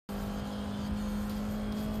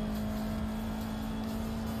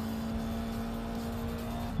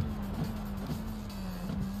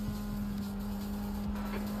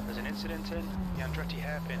incident in the Andretti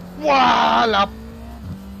hairpin. Voilà.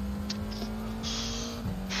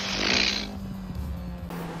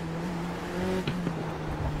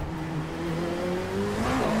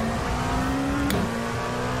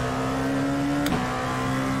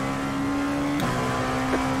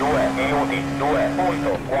 Minuti,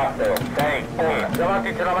 2.46, 1.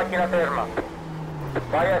 Davanti c'è la macchina ferma.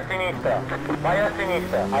 Vai a sinistra, a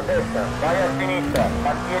destra, vai a sinistra,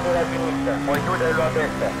 mantieni la sinistra, puoi chiuderlo a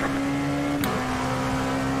destra.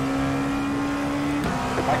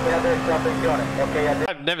 Macchina a destra, attenzione, ok, a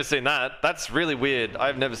destra. I've never seen that. That's really weird.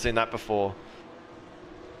 I've never seen that before.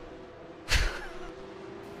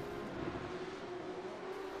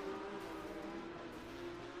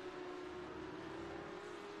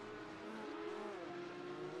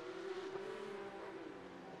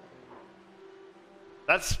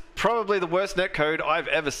 That's probably the worst netcode I've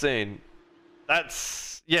ever seen.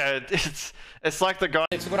 That's, yeah, it's like the guy.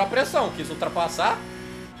 Tem que segurar a pressão, quis ultrapassar.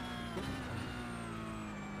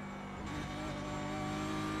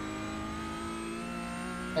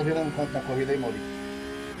 Tá virando conta na corrida aí, Maurício.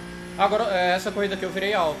 Agora, essa corrida aqui eu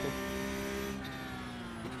virei alto.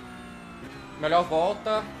 Melhor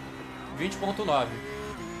volta, 20.9.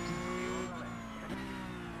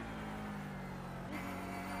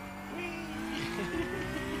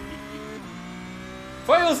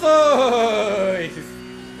 Foi os dois!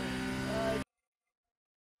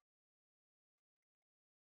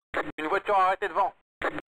 Une voiture arrêtée devant.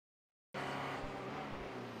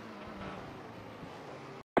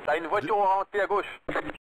 T'as une voiture orientée à gauche.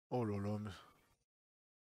 Oh là là, mais...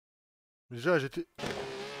 Déjà, j'étais...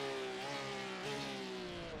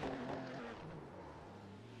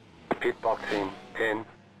 Pitboxing, 10.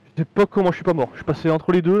 Je sais pas comment je suis pas mort. Je suis passé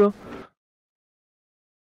entre les deux là.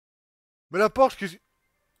 Mais la Porsche, qu'est-ce...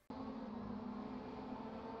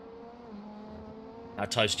 How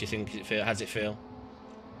toast do you think it feel? How does it feel?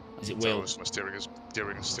 Is it wheel? My steering is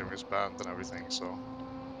banned and everything, so.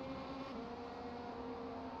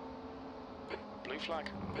 Blue flag.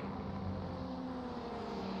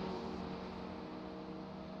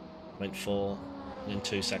 Went 4 in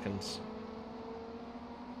 2 seconds.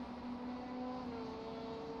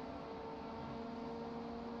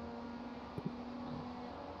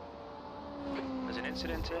 There's an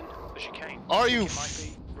incident in the chicane. Are you? It might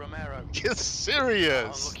be Romero. Get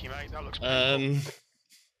serious? Unlucky, mate. That looks painful.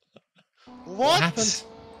 What happened?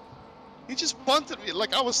 He just bunted me.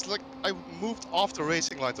 Like I moved off the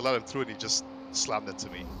racing line to let him through, and he just slammed into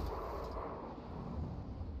me.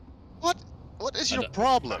 What is your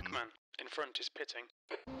problem? Backman in front is pitting.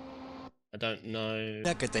 I don't know.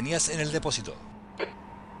 La que tenías en el depósito.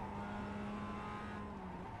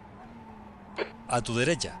 A tu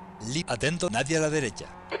derecha. Atento, nadie a la derecha.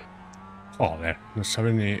 Joder, no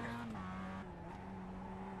sabe ni...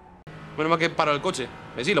 Bueno, más que parar el coche.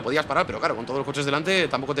 Sí, lo podías parar, pero claro, con todos los coches delante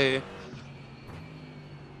tampoco te...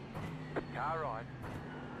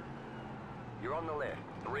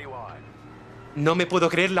 No me puedo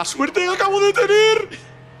creer la suerte que acabo de tener.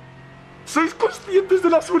 ¿Sois conscientes de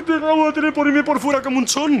la suerte que acabo de tener por irme por fuera como un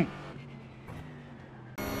son?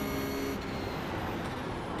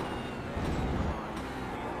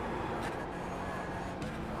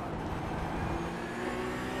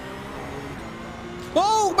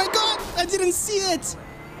 Oh my god! I didn't see it!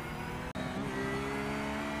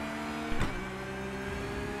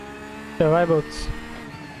 Right boats.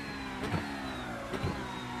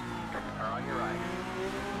 On your right.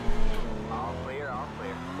 All clear, all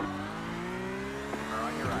clear.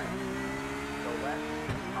 On your right. Go left.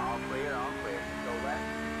 All clear, all clear. Go left.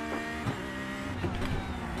 Go right.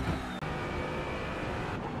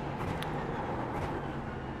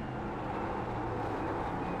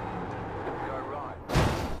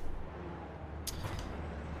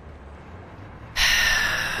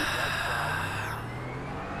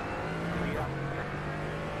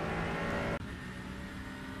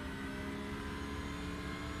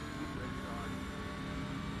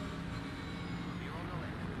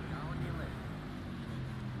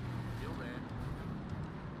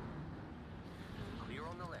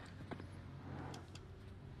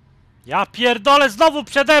 Ja pierdolę znowu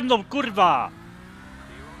przede mną, kurwa!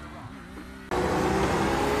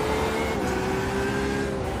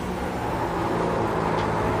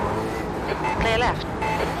 Clear left.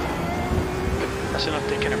 That's enough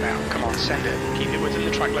dicking about. Come on, send it. Keep it within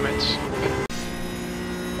the track limits.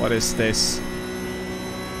 What is this?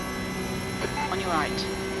 On your right.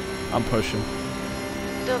 I'm pushing.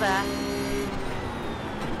 Still there.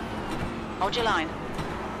 Hold your line.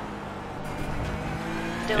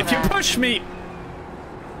 Still If there. you push me!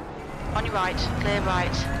 On your right. Clear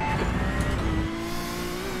right.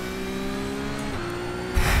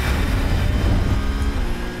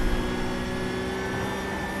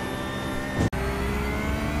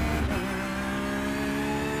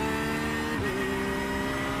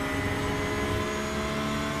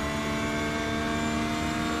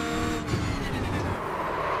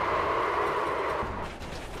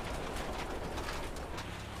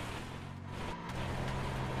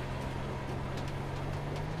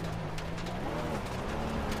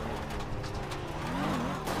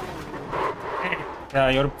 Yeah,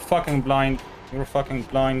 you're fucking blind. You're fucking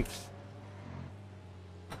blind.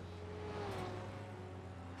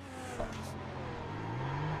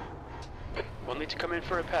 We'll need to come in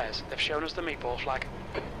for repairs. They've shown us the meatball flag.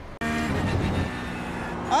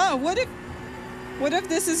 Ah, what if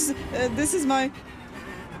this is my...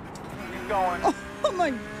 Keep going. Oh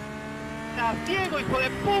my... Ciego, hijo de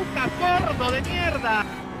puta, sordo de mierda!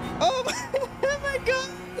 Oh my god!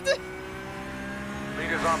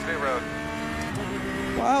 Leaders on pit road.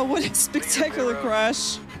 Wow, what a spectacular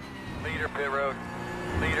crash. Leader pit road.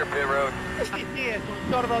 Leader pit road. Sí, sí, es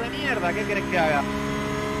un sordo de mierda. ¿Qué quieres que haga?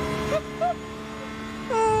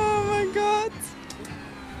 Oh my god.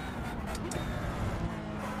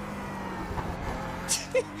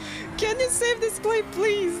 Can you save this clip,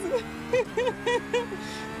 please?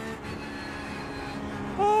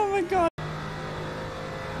 Oh my god.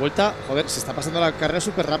 Vuelta, joder, se está pasando la carrera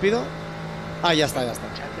súper rápido. Ah, ya está, ya está.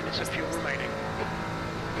 10 minutes of fuel remaining.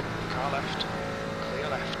 Car left. Clear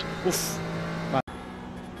left. Uf. Vale.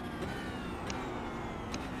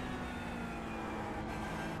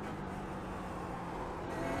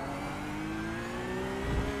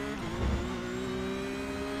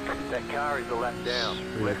 That car is a lap down.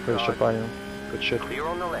 Really close to by him. Good shit. Clear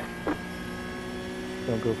on the left.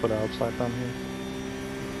 Don't go for the outside down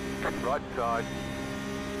here. Right side.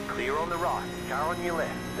 Clear on the right. Car on your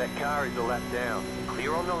left. That car is a lap down.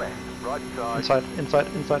 Clear on the left. Right side.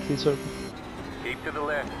 Inside, he's open. Keep to the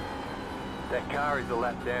left. That car is a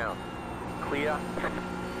lap down. Clear.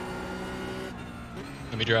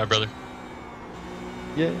 Let me drive, brother.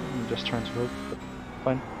 Yeah, I'm just trying to hope, but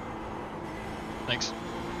fine. Thanks.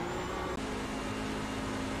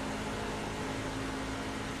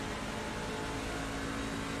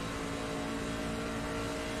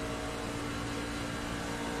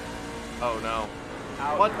 Oh no.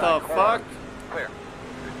 Outside What the corner. fuck? Clear.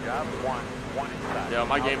 Good job. One inside. Yo,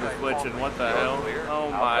 my game is Outside glitching. corner. What the hell? Clear.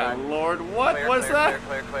 Oh my Outside. lord. What Clear, was clear, that?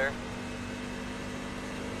 Clear, clear, clear.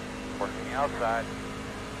 Working outside.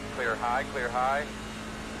 Clear high, clear high.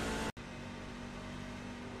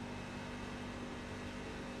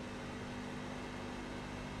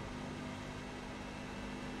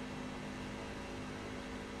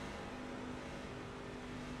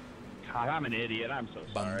 I'm an idiot, I'm so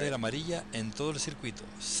sorry. Bandera amarilla en todo el circuito.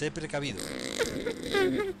 Sé precavido.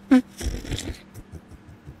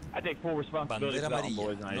 I take full responsibility Bandera for that one,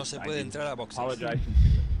 boys, amarilla. and No se I puede do entrar a boxes. apologize.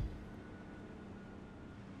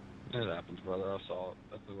 It happens, brother. I saw it.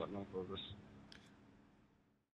 Definitely wasn't on purpose.